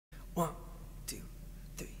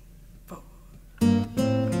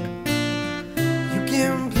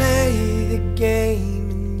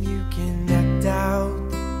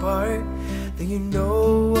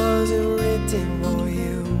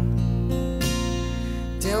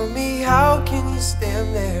Tell me, how can you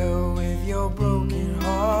stand there with your broken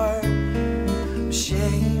heart,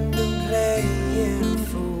 ashamed of playing a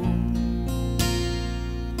fool?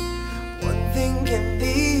 One thing can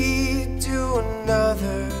lead to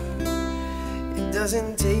another. It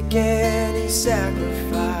doesn't take any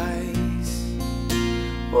sacrifice.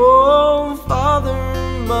 Oh, father,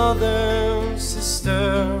 mother,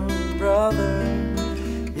 sister, brother,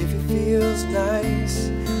 if it feels nice,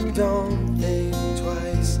 don't think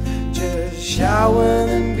twice. Just shower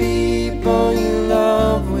the people you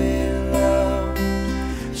love with love.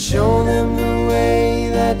 Show them the way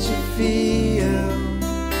that you feel.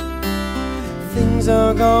 Things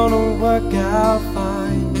are gonna work out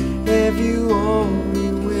fine if you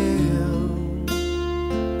only will.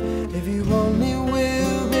 If you only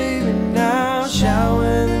will, baby, now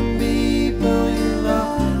shower the people you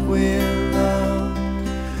love with love.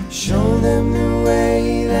 Show them the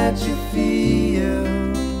way that you feel.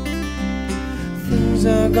 Things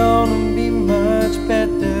are gonna be much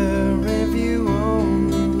better if you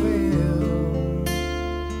only will.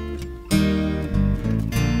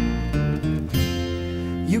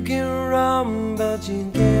 You can run, but you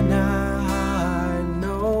cannot hide.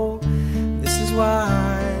 No, this is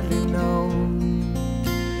widely known.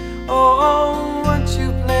 Oh, what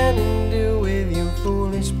you plan to do with your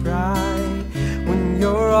foolish pride when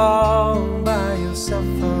you're all by yourself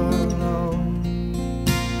alone.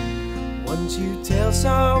 Once you tell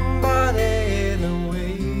somebody the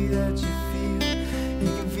way that you feel, you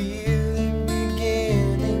can feel it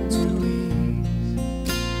beginning to ease.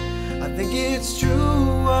 I think it's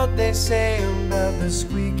true what they say about the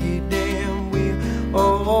squeaky damn wheel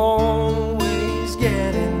always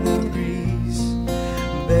getting the grease.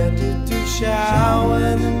 Better to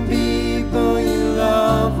shower the people you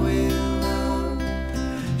love with love.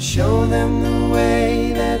 Show them the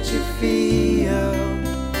way that you feel.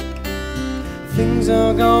 Things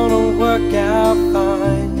are gonna work out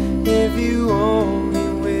fine if you only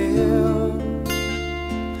will.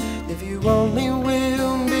 If you only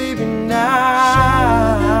will, baby,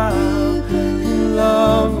 now you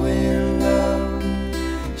love with love.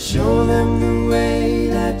 Show them the way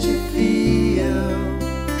that you feel.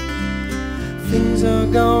 Things are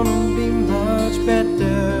gonna be much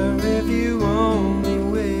better if you only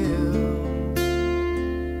will.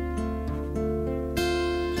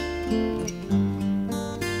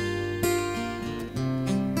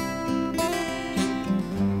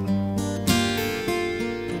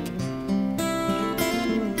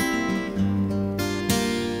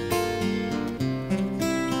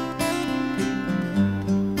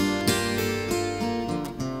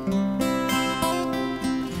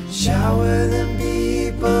 Shower the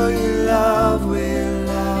people you love with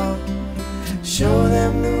love. Show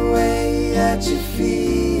them the way that you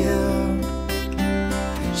feel.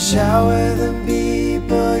 Shower the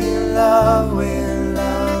people you love with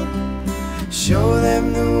love. Show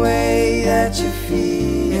them the way that you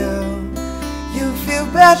feel. You feel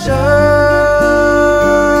better,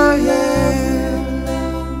 yeah.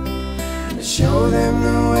 Show them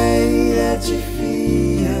the way that you feel.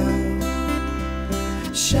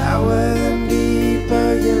 Shower the people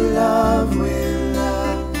you love with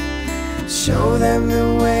love. Show them the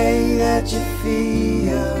way that you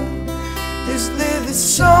feel. Just live the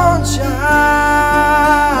sunshine.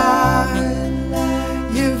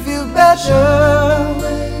 You feel better.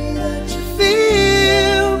 You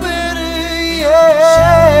feel better,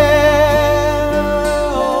 yeah.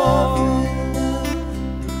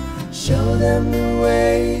 Show them the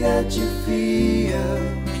way that you feel.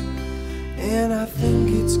 And I think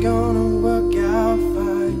it's gonna work